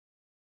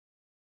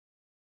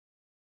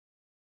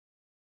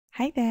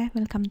Hi there,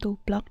 welcome to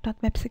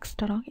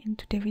blog.web6.org. In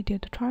today's video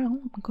tutorial,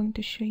 I'm going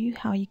to show you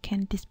how you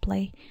can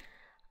display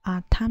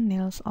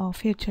thumbnails or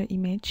feature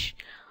image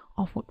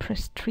of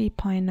WordPress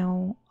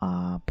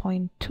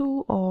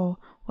 3.0.2 or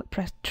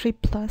WordPress 3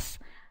 Plus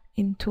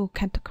into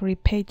category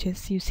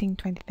pages using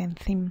 2010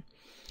 theme.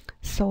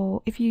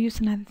 So if you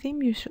use another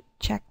theme, you should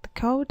check the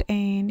code,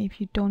 and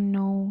if you don't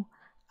know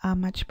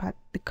much about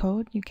the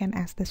code, you can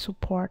ask the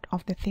support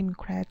of the theme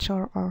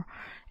creator, or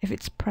if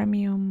it's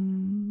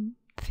premium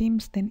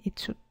themes, then it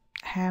should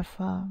have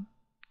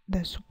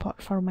the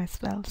support form as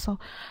well. So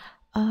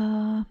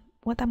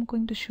what I'm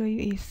going to show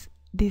you is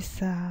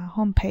this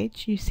home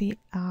page. You see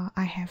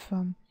I have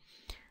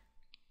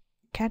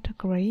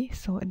category,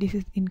 so this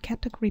is in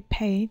category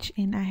page,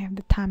 and I have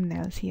the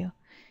thumbnails here.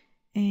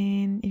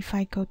 And if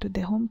I go to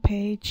the home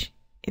page,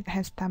 it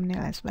has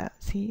thumbnail as well.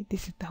 See,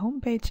 this is the home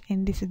page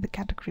and this is the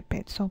category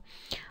page. So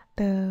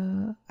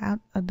the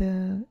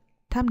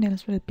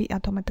thumbnails will be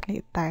automatically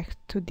attached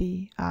to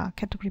the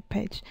category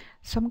page.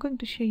 So I'm going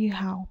to show you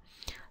how.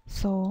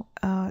 So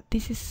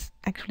this is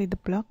actually the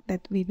block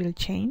that we will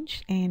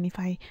change, and if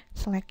I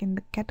select in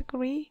the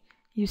category,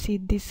 you see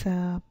this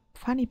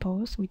funny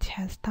post which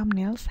has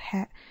thumbnails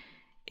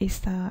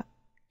is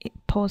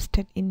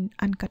posted in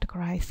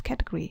uncategorized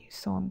category.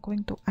 So I'm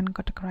going to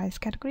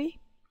uncategorized category,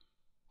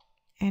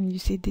 and you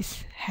see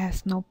this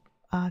has no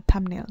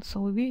thumbnail.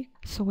 So we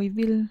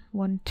will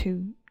want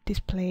to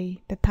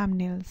display the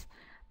thumbnails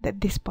that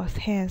this post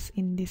has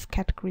in this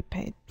category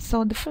page.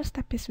 So the first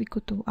step is we go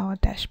to our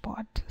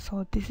dashboard.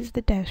 So this is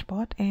the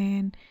dashboard,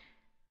 and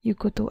you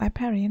go to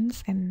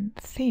appearance and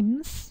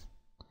themes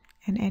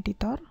and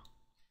editor.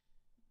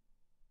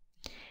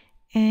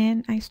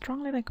 And I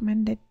strongly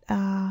recommend that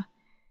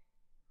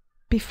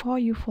before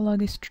you follow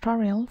this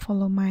tutorial,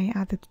 follow my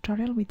other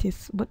tutorial, which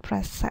is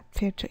WordPress set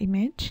feature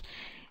image.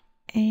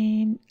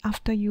 And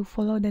after you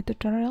follow the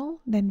tutorial,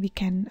 then we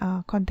can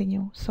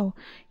continue. So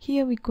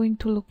here we're going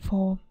to look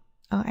for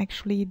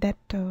actually that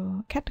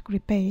category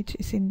page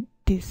is in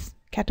this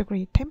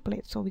category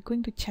template, so we're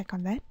going to check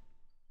on that.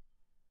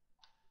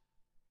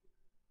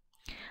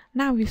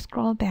 Now we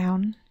scroll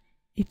down,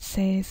 it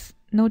says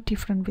no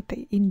different with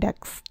the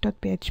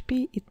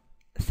index.php. It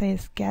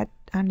says get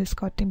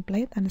underscore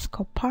template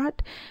underscore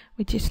part,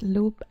 which is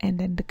loop, and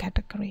then the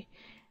category.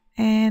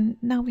 And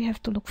now we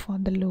have to look for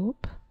the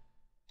loop.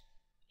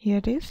 Here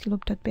it is,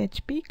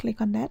 loop.php.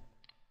 Click on that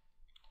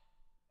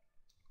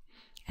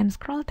and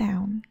scroll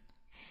down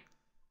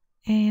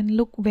and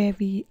look where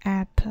we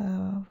add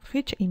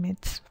feature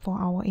image for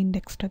our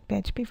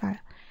index.php file.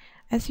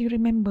 As you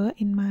remember,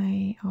 in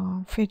my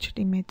featured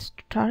image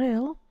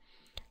tutorial,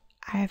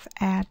 I've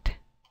added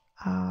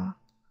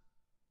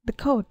the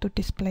code to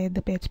display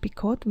the PHP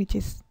code, which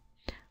is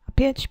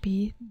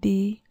PHP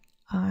the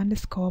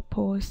underscore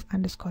post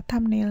underscore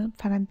thumbnail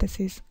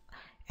parenthesis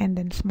and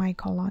then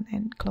semicolon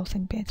and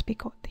closing PHP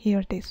code. Here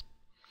it is.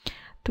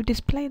 To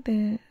display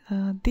the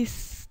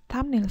these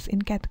thumbnails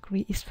in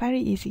category is very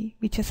easy.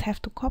 We just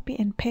have to copy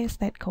and paste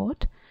that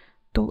code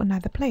to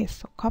another place.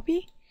 So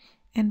copy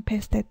and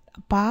paste it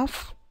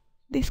above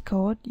this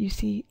code. You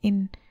see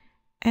in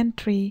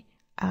entry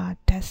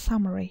test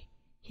summary.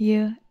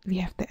 Here we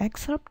have the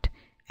excerpt,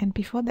 and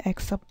before the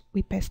excerpt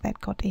we paste that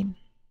code in.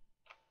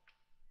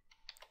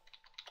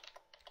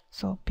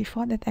 So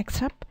before that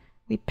excerpt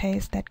we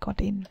paste that code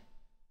in.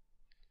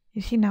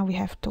 You see, now we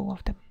have two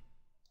of them.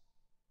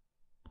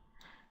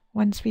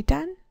 Once we're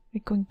done,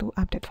 we're going to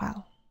update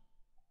file.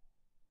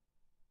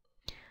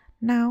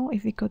 Now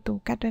if we go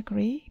to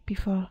category,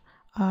 before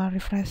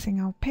refreshing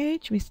our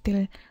page, we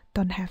still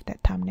don't have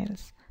that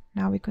thumbnails.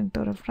 Now we're going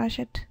to refresh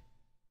it,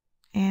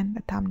 and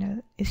the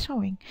thumbnail is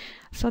showing.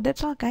 So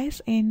that's all,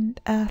 guys, and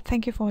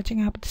thank you for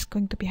watching. I hope this is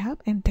going to be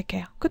help, and take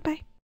care.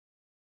 Goodbye.